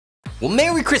Well,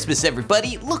 Merry Christmas,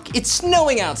 everybody. Look, it's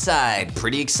snowing outside.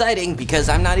 Pretty exciting because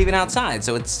I'm not even outside,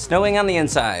 so it's snowing on the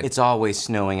inside. It's always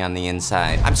snowing on the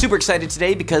inside. I'm super excited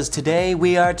today because today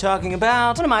we are talking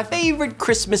about one of my favorite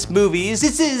Christmas movies.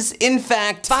 This is, in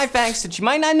fact, 5 facts that you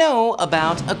might not know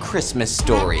about A Christmas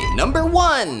Story. Number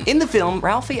 1. In the film,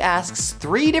 Ralphie asks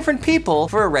 3 different people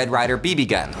for a Red Ryder BB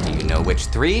gun. Do you know which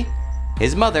 3?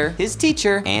 His mother, his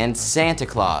teacher, and Santa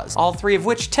Claus. All 3 of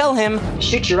which tell him,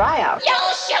 shoot your eye out.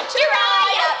 You'll shoot your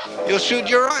eye out. You'll shoot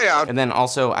your eye out. And then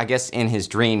also, I guess in his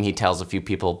dream, he tells a few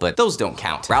people, but those don't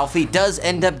count. Ralphie does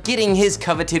end up getting his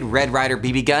coveted Red Ryder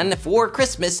BB gun for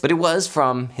Christmas, but it was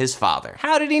from his father.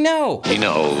 How did he know? He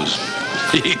knows.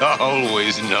 He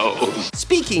always knows.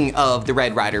 Speaking of the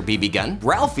Red Ryder BB gun,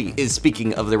 Ralphie is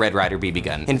speaking of the Red Ryder BB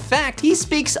gun. In fact, he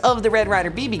speaks of the Red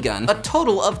Ryder BB gun a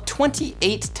total of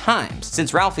 28 times.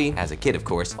 Since Ralphie, as a kid of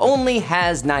course, only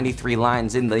has 93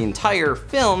 lines in the entire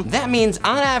film, that means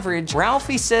on average,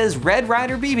 Ralphie says Red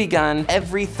Ryder BB gun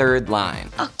every 3rd line.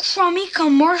 A crummy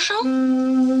commercial?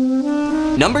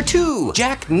 Number 2,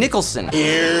 Jack Nicholson.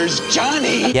 Here's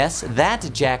Johnny. Yes, that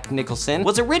Jack Nicholson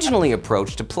was originally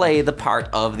approached to play the part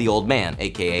of the old man,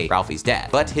 aka Ralphie's dad,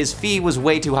 but his fee was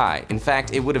way too high. In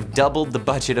fact, it would have doubled the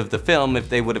budget of the film if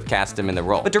they would have cast him in the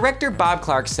role. But director Bob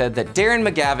Clark said that Darren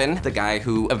McGavin, the guy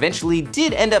who eventually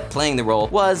did end up playing the role,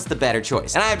 was the better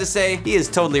choice. And I have to say, he is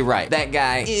totally right. That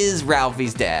guy is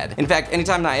Ralphie's dad. In fact,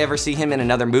 anytime I ever see him in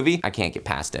another movie, I can't get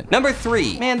past it. Number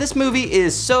 3, man, this movie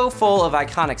is so full of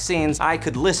iconic scenes, I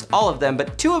could list all of them,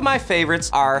 but 2 of my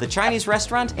favorites are the Chinese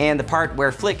restaurant and the part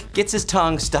where Flick gets his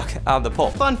tongue stuck on the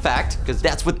pole. Fun fact, because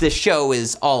that's what this show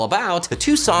is all about, the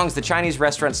 2 songs the Chinese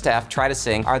restaurant staff try to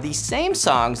sing are the same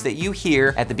songs that you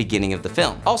hear at the beginning of the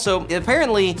film. Also,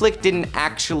 apparently Flick didn't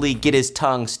actually get his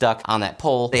tongue stuck on that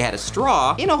pole. They had a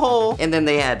straw in a hole, and then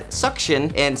they had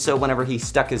suction, and so whenever he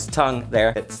stuck his tongue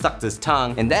there, it sucked his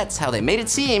tongue, and that's how they made it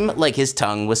seem like his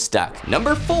tongue was stuck.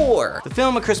 Number 4, the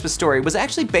film A Christmas Story was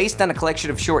actually based on a collection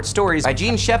of short stories by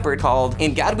Gene Shepard called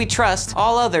In God We Trust,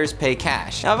 All Others Pay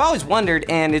Cash. Now, I've always wondered,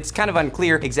 and it's kind of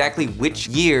unclear exactly which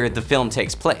year the film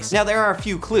takes place. Now, there are a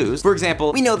few clues. For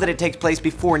example, we know that it takes place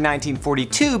before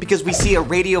 1942 because we see a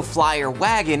Radio Flyer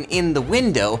wagon in the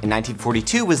window, and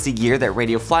 1942 was the year that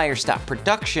Radio Flyer stopped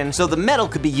production, so the metal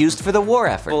could be used for the war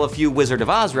effort. Well, a few Wizard of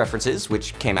Oz references,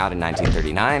 which came out in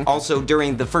 1939. Also,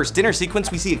 during the first dinner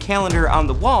sequence, we see a calendar on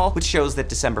the wall, which shows that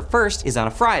December 1st is on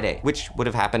a Friday, which would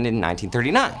have happened in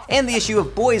 1939. And the issue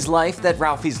of Boy's Life that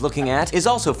Ralphie's looking at is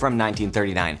also from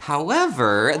 1939.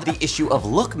 However, the issue of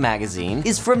Look magazine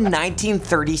is from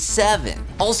 1937.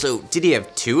 Also, did he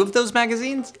have 2 of those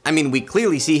magazines? I mean, we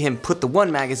clearly see him put the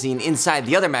one magazine inside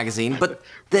the other magazine, but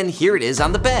then here it is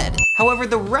on the bed. However,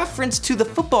 the reference to the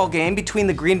football game between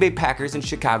the Green Bay Packers and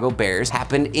Chicago Bears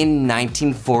happened in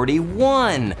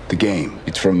 1941. The game,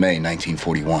 it's from May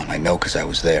 1941. I know because I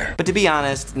was there. But to be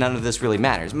honest, none of this really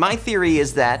matters. My theory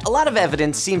is that a lot of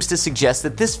evidence seems to suggest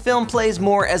that this film plays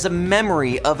more as a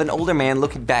memory of an older man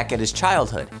looking back at his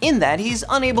childhood, in that he's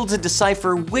unable to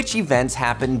decipher which events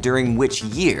happened during which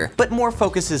year, but more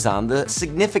focuses on the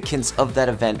significance of that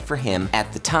event for him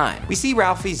at the time. We see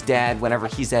Ralphie's dad whenever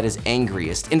he's at his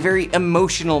angriest, in very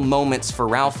emotional moments for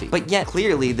Ralphie, but yet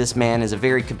clearly this man is a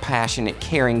very compassionate,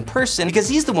 caring person because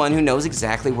he's the one who knows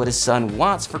exactly what his son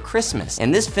wants for Christmas.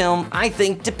 And this film, I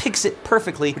think, depicts it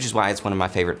perfectly, which is why it's one of my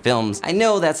favorite films. I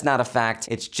know that's not a fact,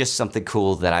 it's just something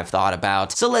cool that I've thought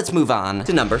about. So let's move on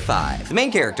to number 5. The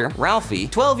main character, Ralphie,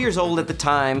 12 years old at the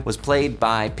time, was played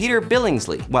by Peter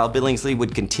Billingsley. While Billingsley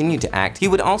would continue to act, he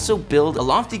would also build a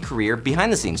lofty career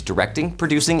behind the scenes, directing,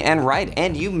 producing, and writing.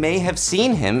 And you may have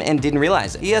seen him and didn't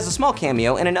realize it. He has a small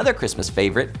cameo in another Christmas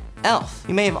favorite, Elf.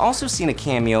 You may have also seen a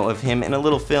cameo of him in a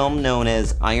little film known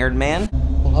as Iron Man.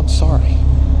 Well, I'm sorry.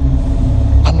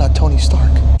 I'm not Tony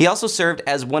Stark. He also served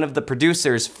as one of the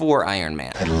producers for Iron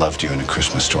Man. I loved you in A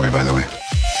Christmas Story, by the way.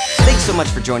 Thanks so much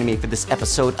for joining me for this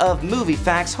episode of Movie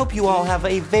Facts. Hope you all have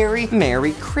a very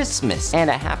Merry Christmas and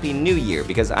a Happy New Year,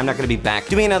 because I'm not gonna be back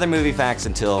doing another Movie Facts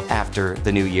until after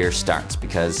the new year starts,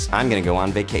 because I'm gonna go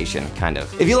on vacation, kind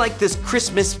of. If you like this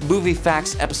Christmas Movie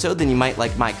Facts episode, then you might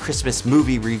like my Christmas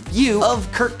movie review of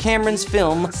Kirk Cameron's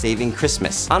film, Saving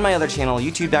Christmas, on my other channel,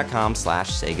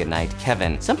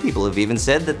 youtube.com/saygoodnightkevin. Some people have even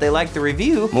said that they like the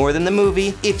review more than the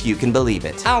movie, if you can believe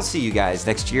it. I'll see you guys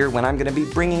next year when I'm gonna be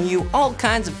bringing you all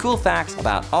kinds of cool facts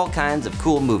about all kinds of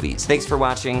cool movies. Thanks for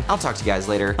watching. I'll talk to you guys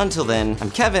later. Until then, I'm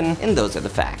Kevin, and those are the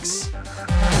facts.